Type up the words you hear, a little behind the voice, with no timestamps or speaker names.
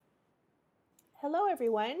Hello,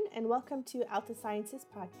 everyone, and welcome to Alta Sciences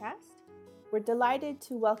podcast. We're delighted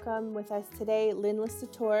to welcome with us today Lynn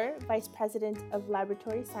Lessatour, Vice President of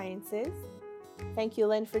Laboratory Sciences. Thank you,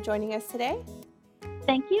 Lynn, for joining us today.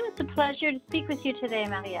 Thank you. It's a pleasure to speak with you today,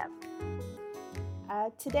 Mariette.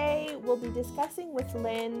 Today, we'll be discussing with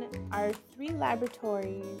Lynn our 3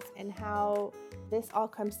 laboratories and how this all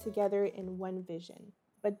comes together in one vision.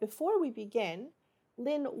 But before we begin,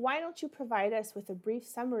 Lynn, why don't you provide us with a brief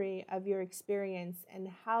summary of your experience and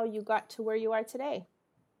how you got to where you are today?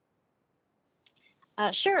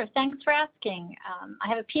 Sure. Thanks for asking. I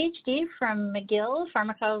have a PhD from McGill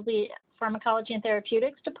Pharmacology and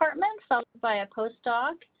Therapeutics Department, followed by a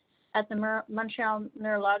postdoc at the Montreal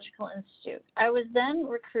Neurological Institute. I was then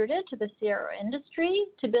recruited to the CRO industry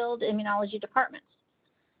to build immunology departments.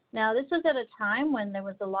 Now, this was at a time when there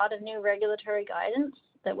was a lot of new regulatory guidance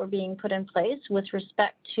that were being put in place with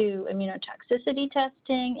respect to immunotoxicity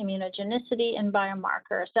testing, immunogenicity, and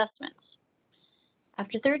biomarker assessments.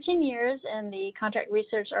 After 13 years in the contract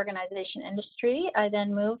research organization industry, I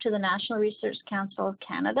then moved to the National Research Council of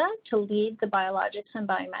Canada to lead the Biologics and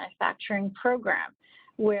Biomanufacturing program,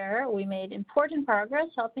 where we made important progress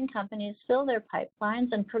helping companies fill their pipelines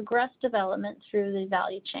and progress development through the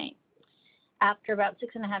value chain. After about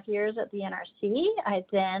 6.5 years at the NRC, I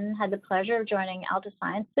then had the pleasure of joining Alta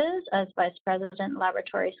Sciences as Vice President,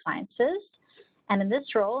 Laboratory Sciences. And in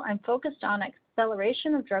this role, I'm focused on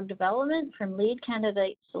acceleration of drug development from lead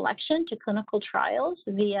candidate selection to clinical trials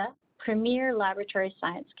via premier laboratory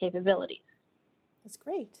science capabilities. That's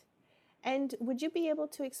great. And would you be able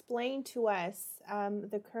to explain to us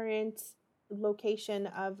the current location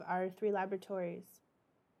of our 3 laboratories?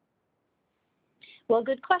 Well,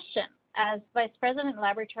 good question. As Vice President of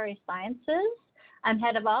Laboratory Sciences, I'm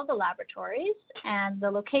head of all the laboratories, and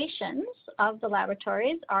the locations of the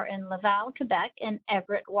laboratories are in Laval, Quebec, and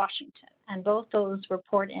Everett, Washington, and both those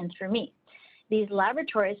report in through me. These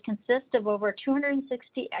laboratories consist of over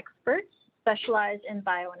 260 experts specialized in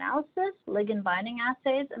bioanalysis, ligand binding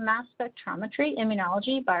assays, mass spectrometry,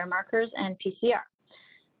 immunology, biomarkers, and PCR.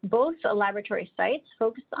 Both laboratory sites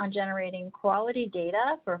focus on generating quality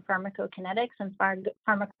data for pharmacokinetics and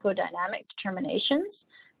pharmacodynamic determinations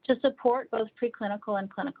to support both preclinical and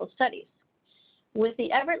clinical studies. With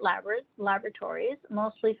the Everett laboratories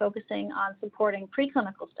mostly focusing on supporting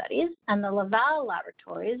preclinical studies, and the Laval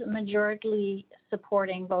laboratories majorly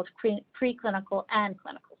supporting both preclinical and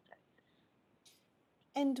clinical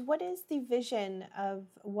studies. And what is the vision of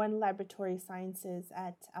One Laboratory Sciences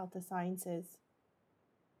at Alta Sciences?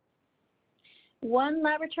 One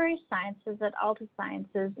Laboratory Sciences at Alta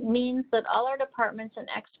Sciences means that all our departments and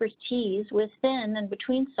expertise within and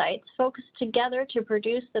between sites focus together to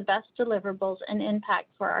produce the best deliverables and impact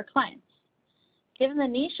for our clients. Given the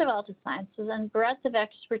niche of Alta Sciences and breadth of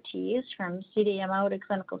expertise from CDMO to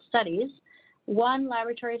clinical studies, One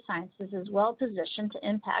Laboratory Sciences is well positioned to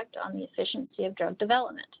impact on the efficiency of drug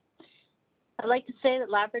development. I'd like to say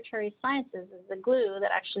that laboratory sciences is the glue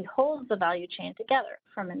that actually holds the value chain together.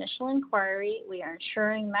 From initial inquiry, we are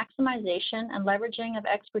ensuring maximization and leveraging of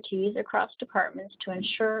expertise across departments to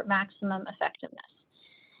ensure maximum effectiveness.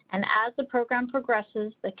 And as the program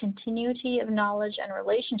progresses, the continuity of knowledge and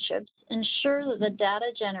relationships ensure that the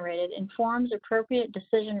data generated informs appropriate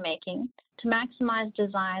decision-making to maximize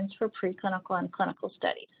designs for preclinical and clinical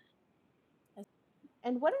studies.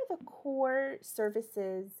 And what are the core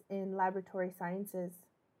services in laboratory sciences?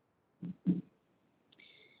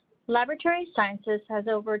 Laboratory Sciences has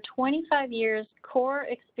over 25 years core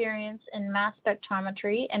experience in mass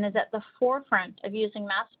spectrometry and is at the forefront of using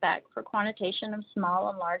mass spec for quantitation of small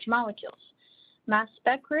and large molecules. Mass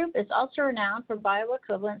Spec Group is also renowned for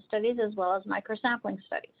bioequivalent studies as well as microsampling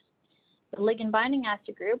studies. The Ligand Binding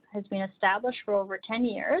Assay Group has been established for over 10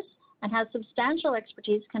 years and has substantial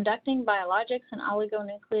expertise conducting biologics and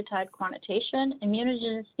oligonucleotide quantitation,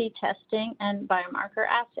 immunogenicity testing, and biomarker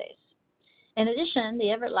assays. In addition, the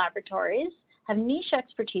Everett laboratories have niche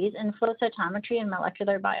expertise in flow cytometry and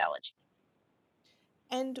molecular biology.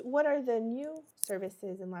 And what are the new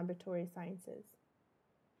services in laboratory sciences?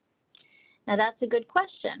 Now that's a good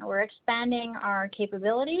question. We're expanding our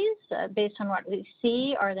capabilities based on what we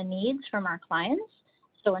see are the needs from our clients.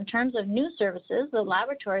 So in terms of new services, the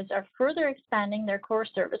laboratories are further expanding their core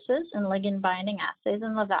services in ligand binding assays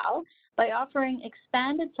in Laval by offering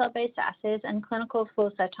expanded cell-based assays and clinical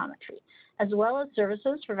flow cytometry, as well as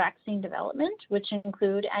services for vaccine development, which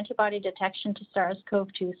include antibody detection to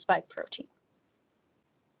SARS-CoV-2 spike protein.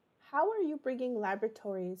 How are you bringing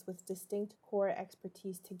laboratories with distinct core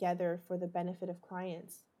expertise together for the benefit of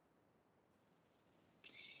clients?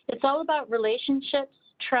 It's all about relationships,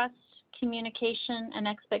 trust, communication, and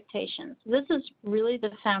expectations. This is really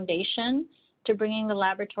the foundation to bringing the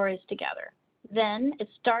laboratories together. Then it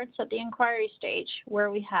starts at the inquiry stage,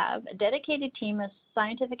 where we have a dedicated team of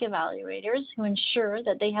scientific evaluators who ensure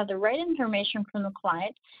that they have the right information from the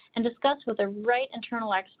client and discuss with the right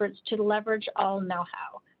internal experts to leverage all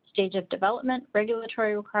know-how, stage of development,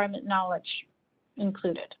 regulatory requirement knowledge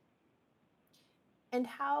included. And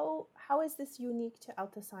how is this unique to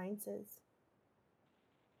Alta Sciences?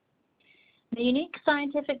 The unique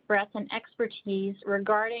scientific breadth and expertise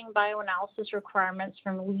regarding bioanalysis requirements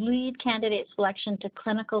from lead candidate selection to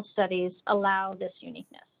clinical studies allow this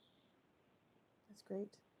uniqueness. That's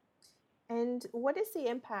great. And what is the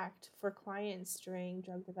impact for clients during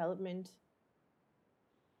drug development?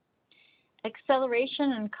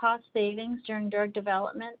 Acceleration and cost savings during drug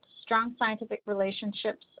development, strong scientific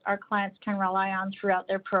relationships our clients can rely on throughout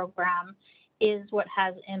their program is what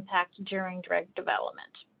has impact during drug development.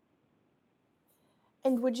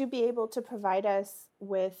 And would you be able to provide us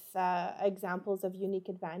with examples of unique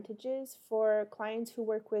advantages for clients who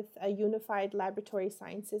work with a unified laboratory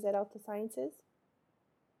sciences at Alta Sciences?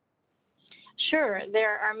 Sure,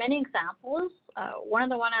 there are many examples. One of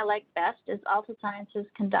the one I like best is Alta Sciences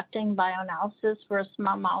conducting bioanalysis for a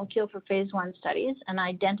small molecule for phase 1 studies and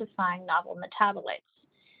identifying novel metabolites.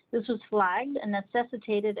 This was flagged and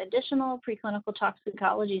necessitated additional preclinical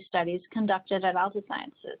toxicology studies conducted at Alta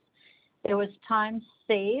Sciences. There was time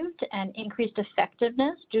saved and increased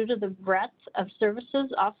effectiveness due to the breadth of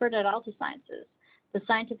services offered at Alta Sciences. The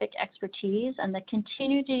scientific expertise and the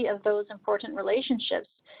continuity of those important relationships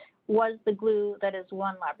was the glue that is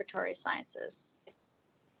one laboratory sciences.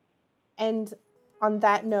 And on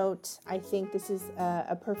that note, I think this is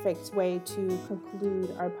a perfect way to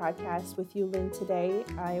conclude our podcast with you, Lynn, today.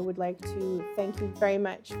 I would like to thank you very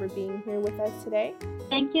much for being here with us today.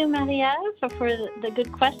 Thank you, Maria, for the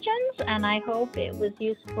good questions, and I hope it was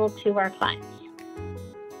useful to our clients.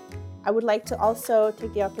 I would like to also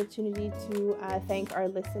take the opportunity to thank our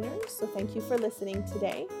listeners. So thank you for listening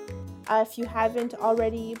today. If you haven't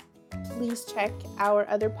already, please check our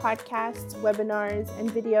other podcasts, webinars, and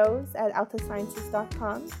videos at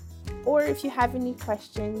altasciences.com. Or if you have any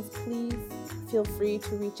questions, please feel free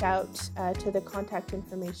to reach out to the contact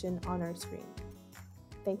information on our screen.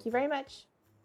 Thank you very much.